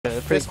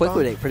pretty quick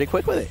with it. Pretty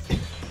quick with it.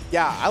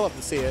 Yeah, I love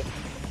to see it.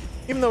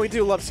 Even though we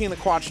do love seeing the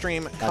quad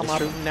stream come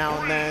up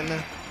now and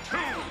then. All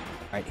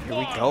right, here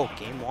we go.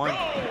 Game 1.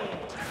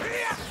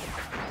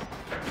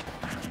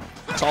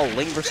 Saw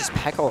Ling versus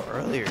Pekko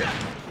earlier.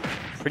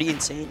 Pretty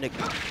insane to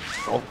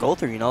go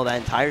through, you know, that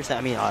entire set.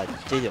 I mean,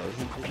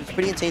 it's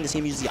pretty insane to see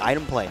him use the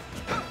item play.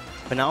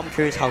 But now I'm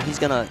curious how he's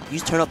going to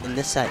use turn up in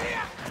this set.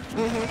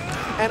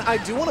 And I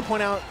do want to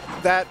point out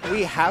that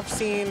we have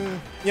seen,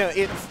 you know,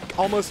 it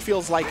almost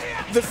feels like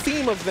the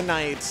theme of the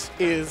night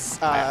is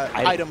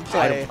item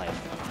play.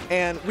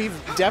 And we've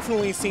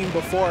definitely seen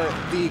before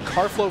the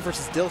Karflo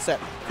versus Dill set.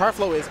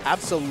 Karflo is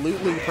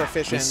absolutely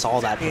proficient. We saw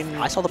that.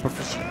 I saw the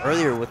proficiency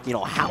earlier with, you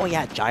know, how he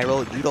had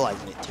gyro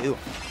utilizing it too.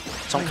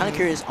 So I'm kind of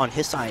curious on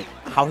his side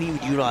how he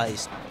would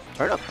utilize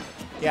turnip.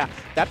 Yeah.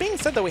 That being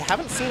said, though, we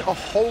haven't seen a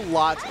whole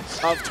lot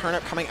of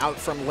turnip coming out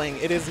from Ling.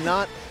 It is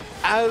not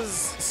as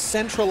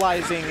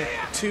centralizing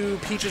to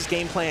Peach's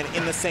game plan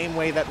in the same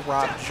way that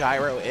Rob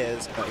Gyro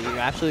is. You're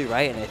absolutely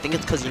right, and I think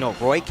it's because, you know,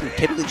 Roy can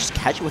typically just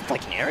catch it with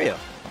like an area.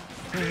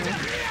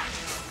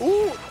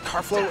 Ooh,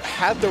 Karflo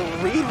had the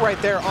read right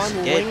there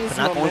on Ling's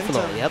not momentum.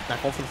 Going for the,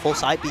 not going for the full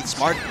side beat.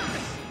 Smart.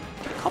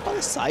 Caught by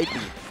the side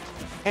beat.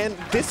 And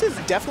this is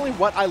definitely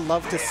what I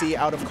love to see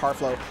out of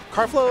Karflo.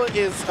 Karflo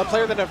is a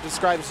player that I've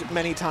described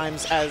many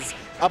times as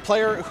a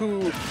player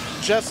who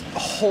just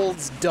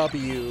holds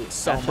W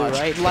so much.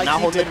 Right. Like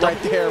he did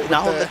right there.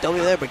 Not holding the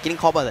W there, but getting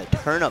called by the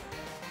turnip.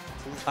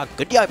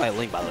 Good DI by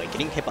Ling, by the way.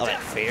 Getting hit by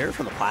that fair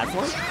from the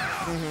platform.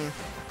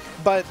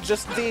 But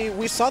just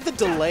we saw the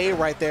delay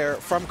right there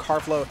from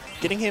Karflo,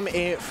 getting him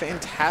a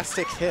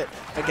fantastic hit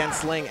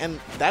against Ling, and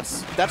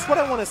that's what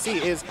I want to see,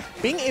 is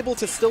being able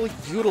to still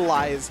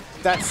utilize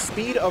that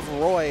speed of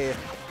Roy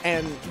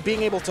and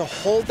being able to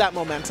hold that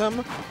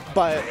momentum,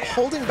 but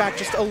holding back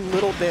just a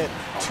little bit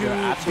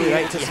to be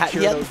able to secure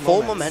he had those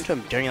full moments.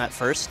 momentum during that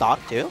first stock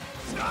too.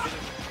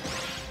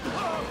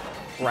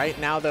 Right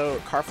now, though,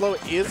 Karflo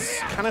is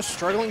kind of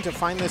struggling to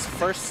find this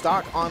first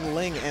stock on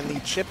Ling, and the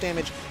chip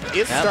damage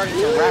is starting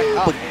to rack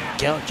up.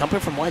 But jumping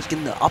from ledge,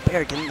 getting the up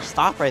air, getting the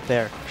stock right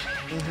there.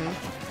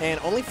 And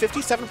only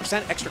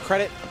 57% extra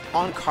credit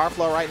on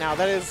Karflo right now.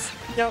 That is,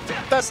 you know,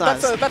 that's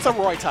a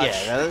Roy touch.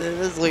 Yeah,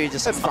 this is literally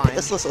just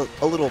that's just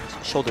a little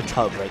shoulder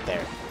chub right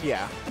there.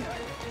 Yeah.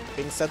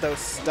 Being said, though,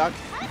 stuck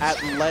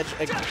at ledge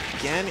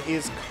again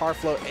is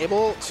Karflo,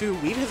 able to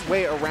weave his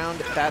way around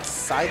that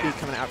side beat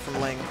coming out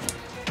from Ling.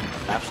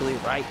 Absolutely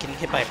right. Getting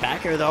hit by a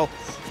back air, though.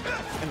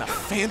 And the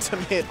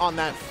phantom hit on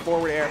that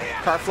forward air.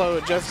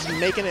 Karflo just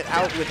making it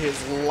out with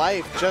his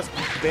life, just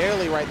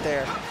barely right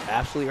there.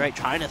 Absolutely right.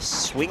 Trying to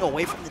swing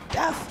away from the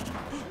death.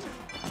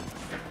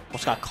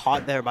 Almost got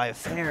caught there by a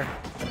fair.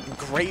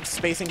 Great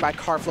spacing by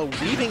Karflo,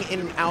 weaving in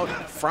and out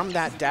from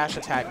that dash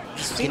attack.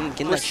 Just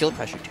getting that shield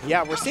pressure, too.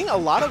 Yeah, we're seeing a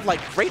lot of like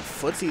great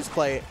footsies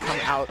play come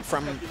out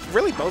from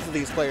really both of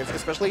these players,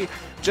 especially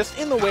just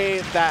in the way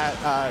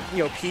that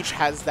you know, Peach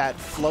has that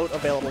float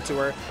available to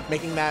her,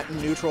 making that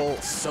neutral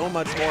so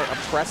much more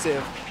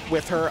oppressive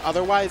with her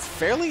otherwise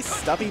fairly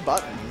stubby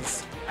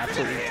buttons.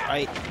 Absolutely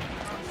right.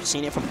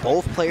 Seeing it from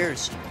both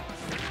players.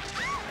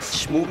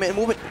 Just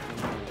movement.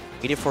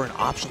 Waiting for an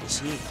option to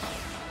see.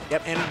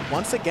 Yep, and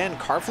once again,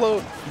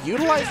 Karflo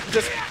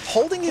just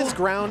holding his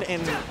ground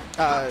and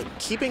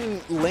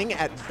keeping Ling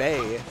at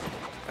bay.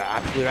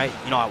 Absolutely right.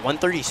 You know, at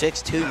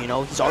 136 too, you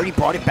know, he's already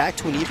brought it back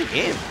to an even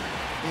game.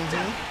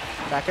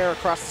 Back air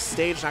across the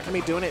stage, not going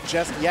to be doing it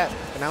just yet.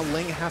 But now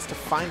Ling has to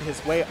find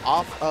his way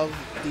off of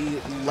the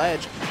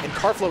ledge, and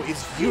Karflo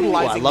is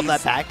utilizing I love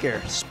that back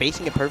air,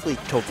 spacing it perfectly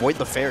to avoid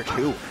the fair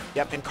too.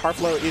 Yep, and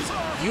Karflo is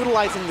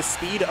utilizing the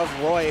speed of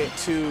Roy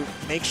to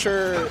make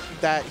sure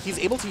that he's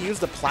able to use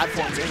the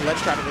platforms in ledge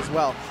traffic as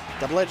well.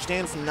 Double edge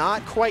dance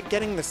not quite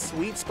getting the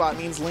sweet spot,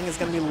 means Ling is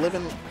going to be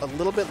living a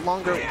little bit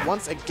longer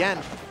once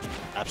again.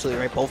 Absolutely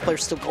right, both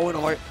players still going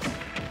hard.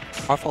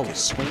 Karflo was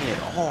swinging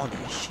it all on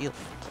his shield.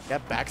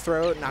 Yep, back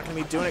throw, not going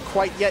to be doing it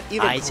quite yet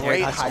either. Nice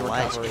great air dodge high to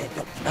ledge. recovery.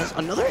 Yeah, that's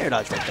another air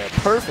dodge right there,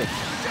 perfect.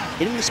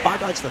 Hitting the spot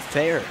dodge to the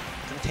fair,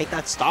 can take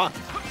that stock.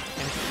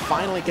 And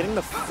finally getting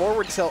the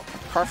forward tilt.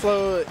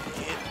 Karflo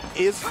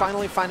is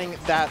finally finding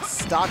that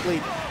stock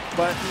lead,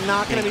 but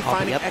not going to be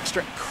finding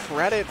extra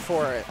credit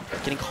for it.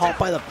 Getting caught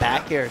by the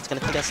back air. It's going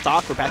to take that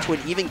stock. We're back to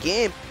an even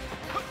game.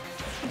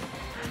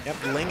 Yep,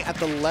 Ling at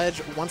the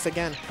ledge once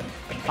again.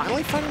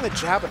 Finally finding the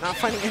jab, but not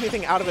finding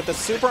anything out of it. The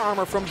super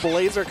armor from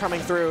Blazer coming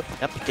through.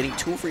 Yep, getting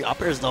 2 free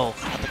uppers, though,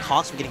 at the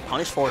cost of getting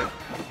punished for it.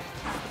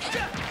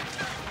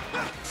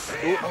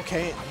 Ooh,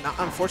 okay,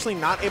 unfortunately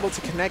not able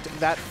to connect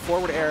that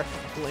forward air.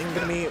 Ling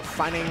going to be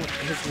finding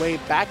his way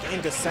back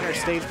into center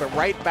stage, but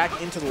right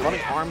back into the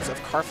loving arms of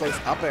Karflo's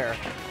up air.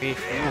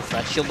 Oof,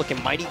 that shield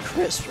looking mighty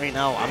crisp right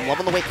now. I'm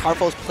loving the way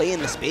Karflo's playing,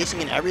 the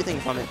spacing and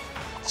everything from it.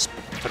 It's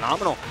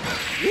phenomenal.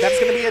 That's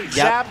going to be a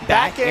jab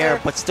back air,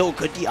 but still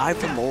good DI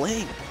from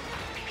Ling.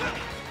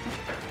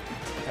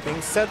 That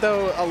being said,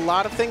 though, a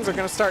lot of things are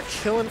going to start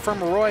killing from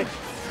Roy.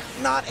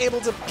 Not able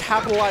to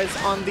capitalize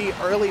on the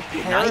early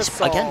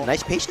parasol. Again,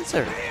 nice patience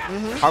there.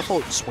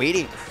 Karflo just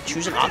waiting,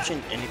 choose an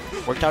option, and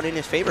it worked out in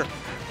his favor.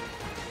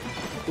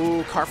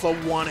 Ooh, Karflo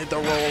wanted the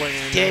roll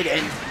in. Did,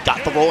 and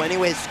got the roll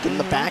anyways. Get in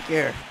the back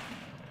air.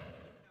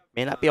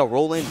 May not be a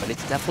roll in, but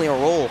it's definitely a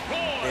roll.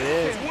 It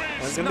is.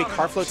 And it's going to be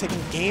Karflo taking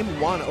game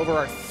 1 over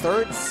our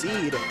 3rd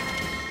seed.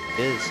 It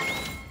is.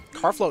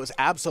 Karflo is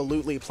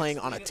absolutely playing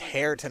on a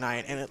tear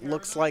tonight, and it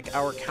looks like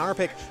our counter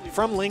pick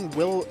from Ling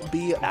will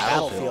be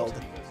Battlefield.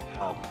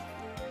 Oh.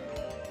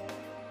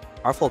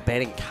 Karflo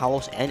banning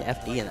Kalos and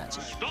FD in that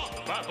situation.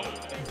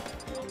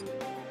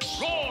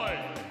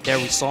 There,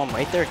 we saw him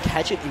right there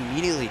catch it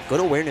immediately.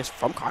 Good awareness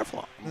from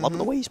Karflo. Loving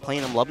the way he's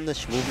playing. I'm loving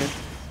this movement.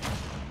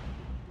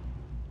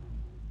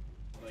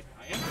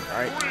 All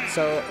right,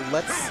 so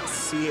let's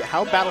see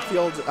how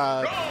Battlefield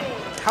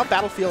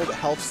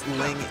helps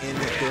Ling in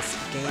this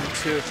game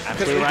too.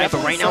 Absolutely right,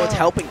 but right now it's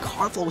helping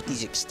Karflo with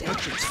these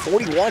extensions.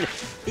 41,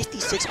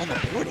 56 on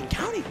the board and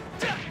counting.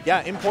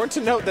 Yeah, important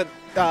to note that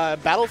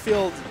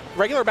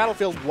regular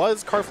Battlefield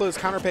was Karflo's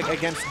counter pick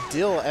against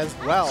Dill as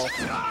well.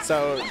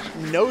 So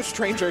no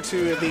stranger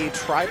to the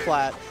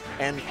triplat,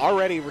 and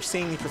already we're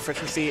seeing the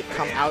proficiency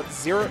come out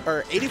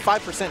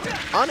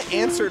 85%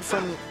 unanswered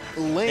from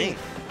Ling.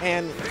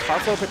 And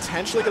Karflo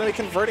potentially going to be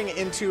converting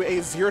into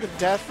a 0 to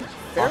death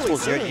fairly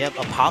soon. Yep,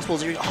 a possible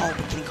 0. Oh,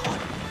 but getting caught.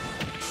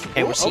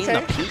 And we're seeing the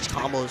Peach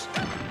combos.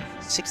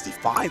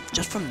 65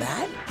 just from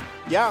that?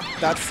 Yeah,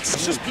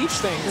 that's just Peach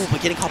things. Ooh,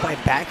 but getting caught by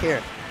a back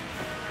air.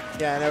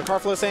 Yeah, no,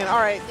 Karflo saying, all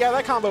right, yeah,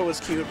 that combo was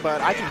cute, but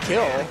I can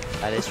kill.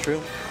 That is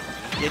true.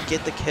 Did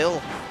get the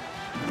kill.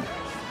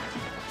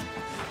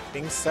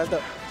 Being said,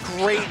 the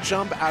great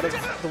jump out of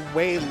the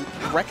way,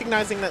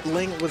 recognizing that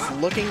Ling was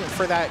looking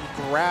for that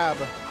grab.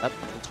 Yep.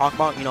 Talk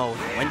about, you know,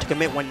 when to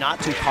commit, when not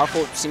to.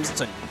 Karflo seems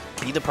to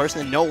be the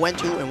person to know when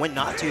to and when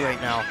not to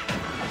right now.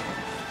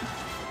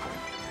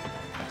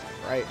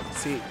 Right,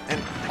 see,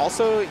 and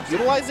also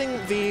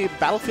utilizing the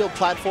Battlefield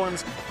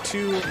platforms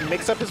to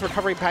mix up his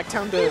recovery back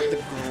down to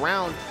the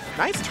ground.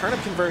 Nice turnip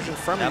conversion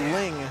from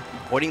Ling.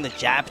 Avoiding the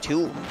jab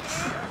too.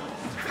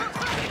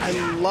 I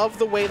love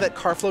the way that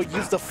Karflo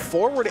used the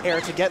forward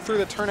air to get through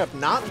the turnip,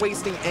 not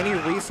wasting any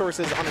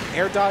resources on an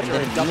air dodge or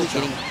a double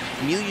jump.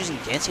 Immediately using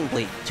Dancing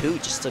Blade too,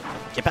 just to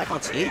get back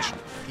on stage.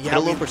 Yeah, get a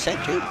little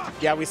percent too.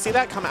 Yeah, we see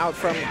that come out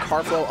from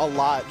Karflo a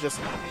lot. Just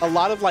a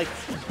lot of like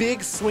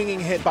big swinging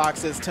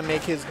hitboxes to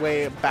make his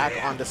way back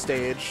onto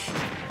stage.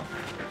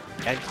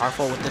 And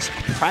Karflo with this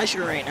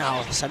pressure right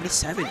now,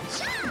 77.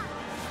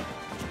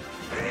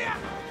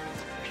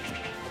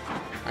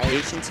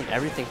 Patience and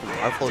everything from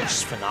Karflo is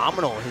just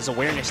phenomenal. His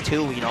awareness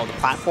too, you know, the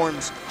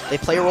platforms, they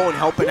play a role in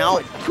helping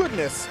out.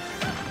 Goodness.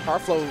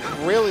 Karflo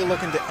really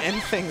looking to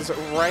end things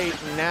right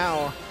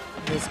now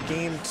in this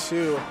game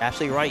 2.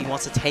 Absolutely right. He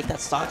wants to take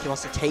that stock. He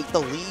wants to take the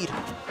lead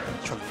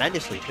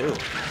tremendously too.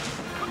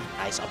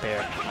 Nice up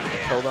air.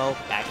 Kill though,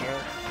 back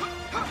air.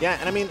 Yeah,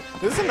 and I mean,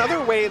 this is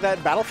another way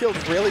that Battlefield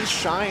really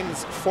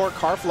shines for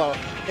Karflo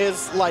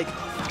is like,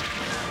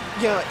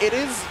 you know, it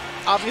is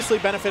obviously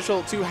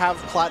beneficial to have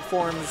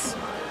platforms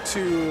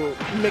to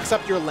mix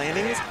up your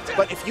landings,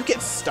 but if you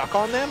get stuck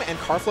on them and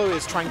Karflo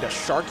is trying to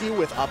shark you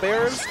with up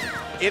airs,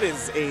 it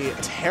is a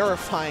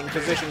terrifying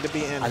position to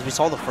be in. As we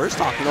saw the first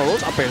stock, you know,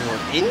 those up airs were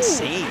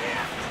insane.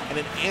 And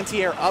an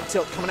anti-air up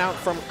tilt coming out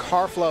from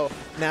Karflo.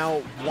 Now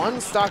 1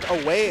 stock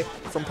away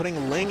from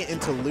putting Ling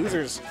into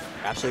losers.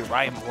 Absolutely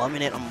right. I'm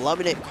loving it. I'm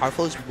loving it.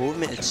 Karflo's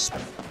movement is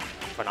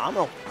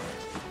phenomenal.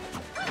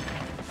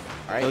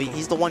 All right. So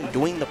he's the one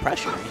doing the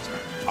pressure. He's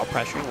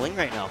out-pressuring Ling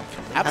right now.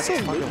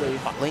 Absolutely.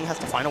 Ling has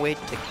to find a way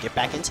to get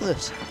back into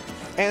this.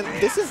 And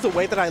this is the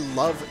way that I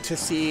love to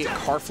see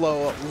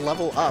Karflo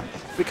level up,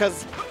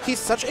 because he's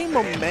such a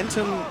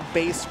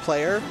momentum-based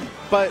player,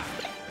 but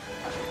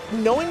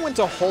knowing when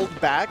to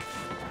hold back,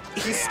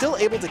 he's still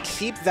able to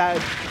keep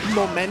that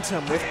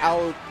momentum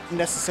without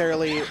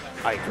necessarily...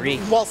 I agree.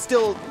 While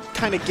still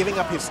kind of giving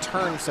up his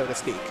turn, so to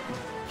speak.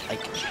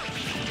 Like,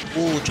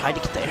 ooh, tried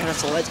to get the air on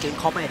the legs, getting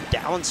caught by a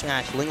down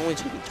smash. Ling only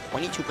taking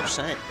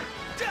 22%.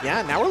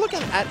 Yeah, now we're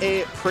looking at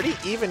a pretty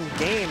even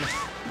game,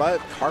 but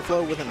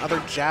Karflo with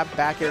another jab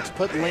back air to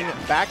put Ling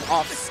back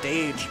off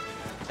stage.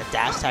 A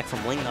dash attack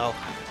from Ling, though.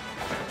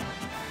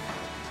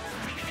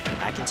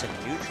 Back into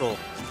neutral.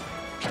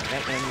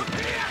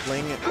 And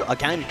Ling,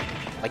 again,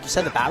 like you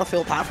said, the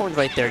Battlefield platform's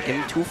right there,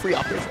 giving 2 free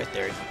uppers right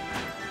there.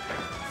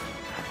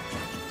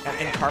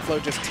 And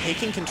Karflo just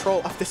taking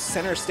control of the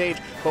center stage,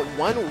 but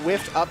 1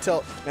 whiffed up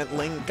tilt meant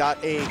Ling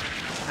got a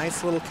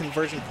nice little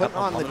conversion, putting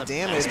on the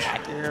damage.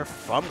 Back air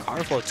from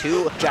Karflo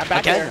too. Jab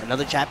back again, air.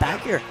 Another jab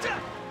back air.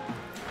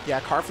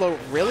 Yeah, Karflo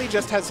really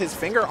just has his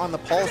finger on the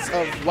pulse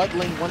of what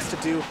Ling wants to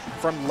do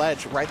from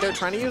ledge. Right there,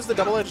 trying to use the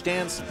double edge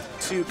dance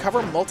to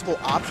cover multiple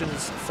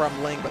options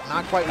from Ling, but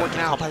not quite working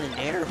out. Up in the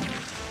air.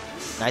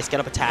 Nice get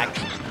up attack.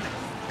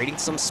 Creating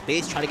some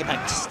space, trying to get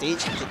back to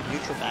stage and get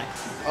neutral back.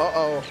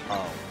 Uh-oh.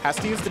 Oh. Has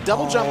to use the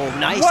double jump.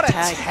 Nice what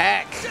tag. A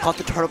tag. Caught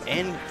the turnip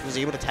and was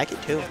able to tech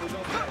it too.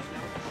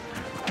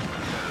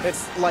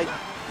 It's like,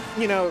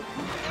 you know,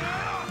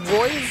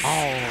 Roy's...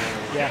 Oh.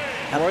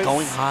 Yeah. Roy's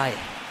going high.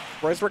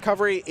 Roy's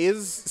recovery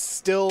is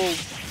still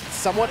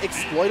somewhat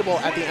exploitable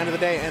at the end of the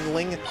day, and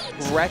Ling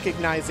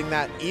recognizing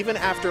that even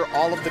after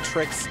all of the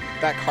tricks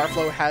that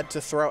Karflo had to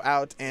throw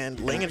out, and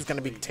Ling is going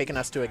to be taking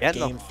us to a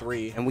game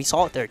 3. And we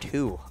saw it there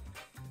too.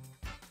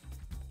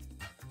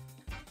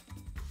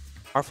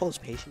 Karflo's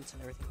patience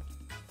and everything,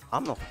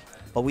 phenomenal.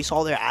 But we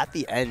saw there at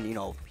the end, you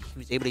know, he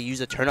was able to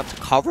use a turn up to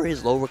cover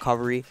his low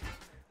recovery,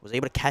 was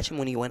able to catch him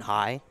when he went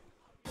high.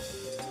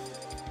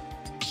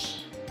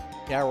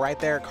 Yeah, right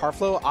there.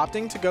 Karflo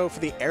opting to go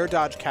for the air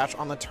dodge catch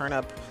on the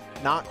turnip,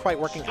 not quite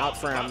working out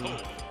for him.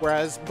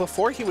 Whereas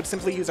before he would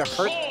simply use a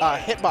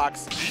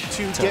hitbox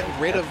to get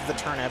rid of the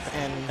turnip.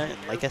 And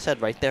like I said,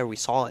 right there, we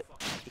saw it.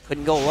 He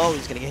couldn't go low.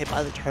 He's going to get hit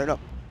by the turnip.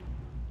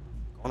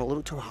 Going a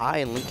little too high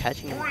and Ling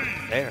catching him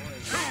there.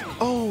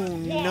 Oh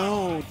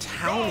no,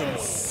 Town and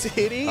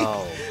City?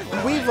 Oh,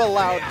 we've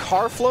allowed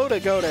Karflo to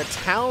go to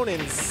Town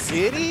and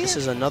City? This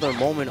is another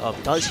moment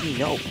of does he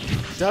know?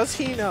 Does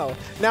he know?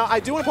 Now, I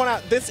do want to point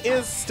out, this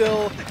is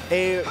still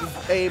a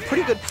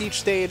pretty good Peach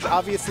stage.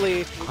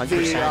 Obviously,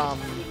 100%.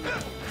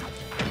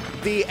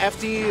 The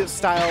FD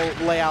style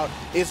layout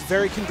is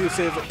very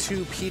conducive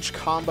to Peach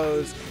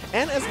combos.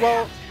 And as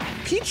well,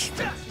 Peach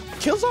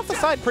kills off the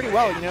side pretty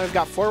well. You know, he's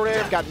got forward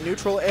air, he's got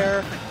neutral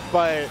air,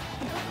 but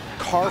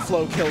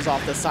Karflo kills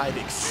off the side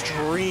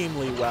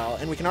extremely well.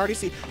 And we can already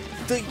see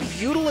the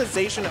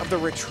utilization of the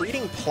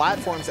retreating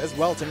platforms as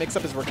well to mix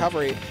up his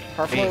recovery.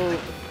 Karflo...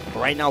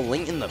 Right now,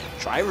 Ling in the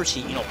driver's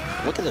seat, you know,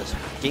 look at this.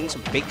 Getting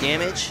some big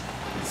damage.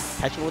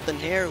 Catching with the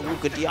nair. Ooh,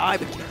 good DI.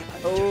 But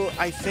oh,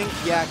 I think,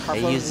 yeah,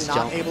 Karflo is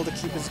not able to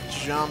keep his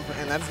jump,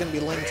 and that's going to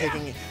be Ling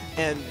taking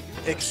an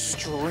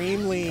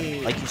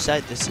extremely... Like you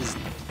said, this is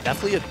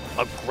definitely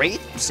a great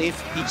save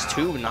for Peach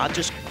too, not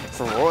just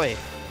for Roy.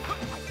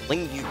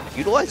 Ling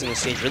utilizing the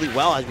stage really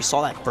well, as we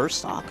saw that first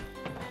stock.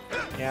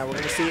 Yeah, we're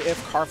going to see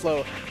if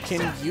Karflo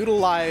can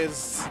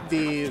utilize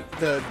the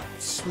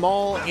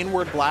small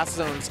inward blast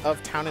zones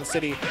of Town and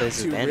City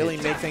to really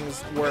make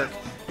things work.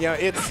 You know,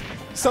 it's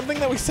something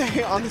that we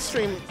say on the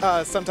stream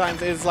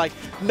sometimes is like,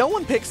 no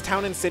one picks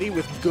Town and City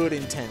with good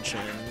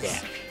intentions. Yeah.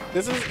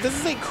 This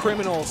is a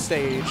criminal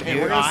stage, and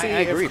we're going to see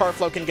if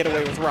Karflo can get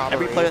away with robbery.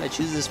 Every player that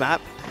chooses this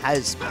map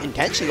has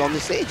intentions on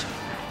this stage.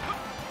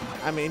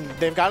 I mean,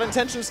 they've got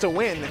intentions to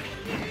win.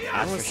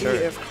 I want to see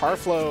if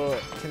Karflo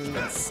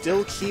can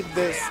still keep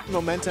this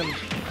momentum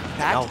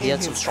back in his favor. He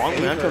had some strong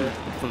momentum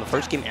from the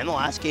first game and the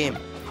last game.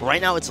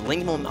 Right now, it's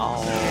Ling's momentum.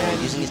 Oh,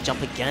 using his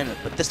jump again,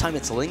 but this time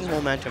it's Ling's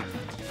momentum.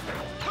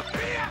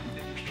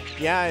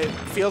 Yeah, it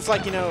feels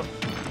like, you know,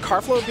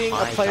 Karflo being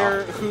a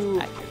player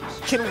who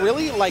can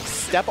really, like,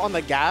 step on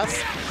the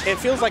gas. It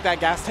feels like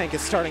that gas tank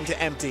is starting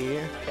to empty.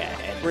 Yeah,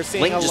 and we're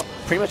seeing Ling just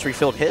pretty much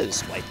refilled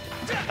his. Like,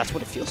 that's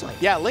what it feels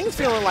like. Yeah, Ling's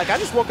feeling like, I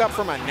just woke up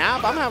from a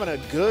nap. I'm having a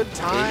good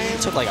time. He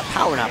took like a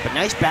power nap, but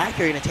nice back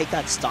here. You're going to take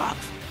that stock.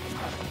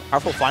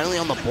 Karflo finally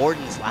on the board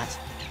in his last.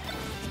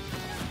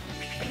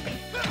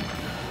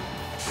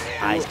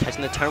 He's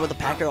catching the turn with the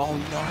Packer. Oh,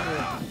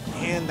 no.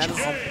 Man, that is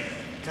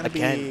going to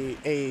be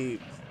a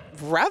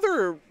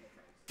rather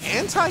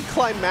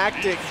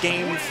anticlimactic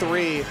game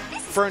 3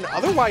 for an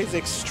otherwise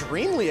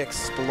extremely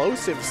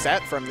explosive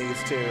set from these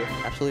two.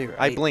 Absolutely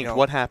right. I blinked.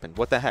 What happened?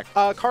 What the heck?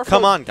 Karflo,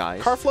 come on,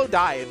 guys. Karflo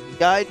died.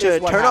 Died to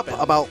turn up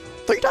about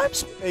 3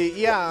 times?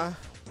 Yeah.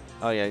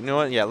 Oh, yeah. You know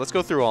what? Yeah, let's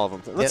go through all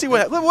of them. Let's see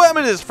what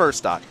happened to his first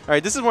stock. All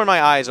right, this is where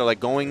my eyes are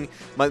like going,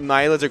 my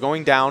eyelids are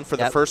going down for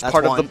the first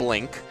part of the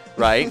blink.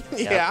 Right?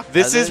 Yeah.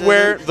 This is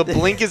where the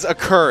blink is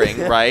occurring,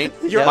 right?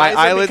 My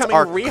eyelids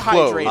are rehydrated.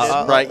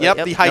 closed, right? Yep,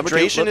 the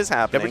hydration is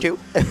happening. Number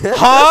 2.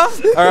 Huh?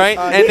 All right,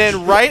 and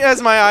then right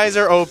as my eyes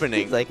are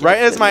opening, right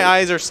as my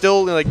eyes are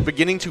still like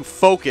beginning to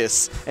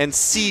focus and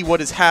see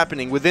what is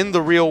happening within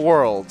the real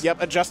world.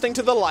 Yep, adjusting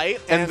to the light.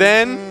 And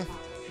then...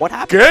 What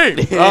happened?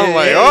 Game! I'm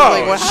like,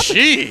 oh,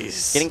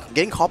 jeez.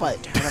 Getting caught by a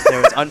turn up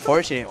there was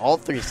unfortunate. All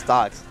 3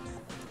 stocks.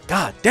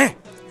 God damn.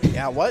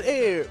 Yeah, what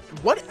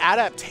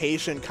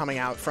adaptation coming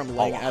out from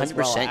Ling as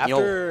well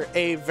after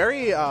a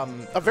very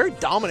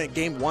dominant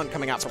game 1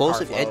 coming out from Karflo.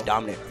 Explosive and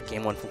dominant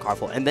game 1 from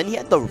Karflo, and then he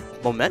had the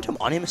momentum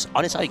on his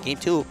side game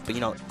 2, but you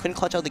know couldn't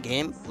clutch out the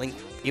game. Ling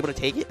able to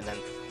take it, and then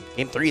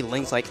game 3,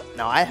 Ling's like,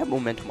 now I have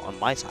momentum on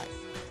my side.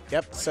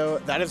 Yep, so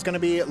that is going to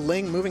be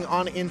Ling moving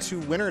on into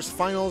winners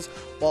finals,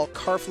 while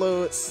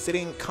Karflo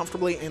sitting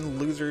comfortably in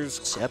losers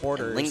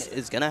quarters. Ling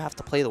is going to have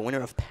to play the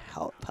winner of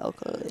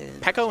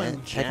Pekka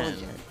and Jen.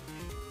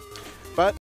 But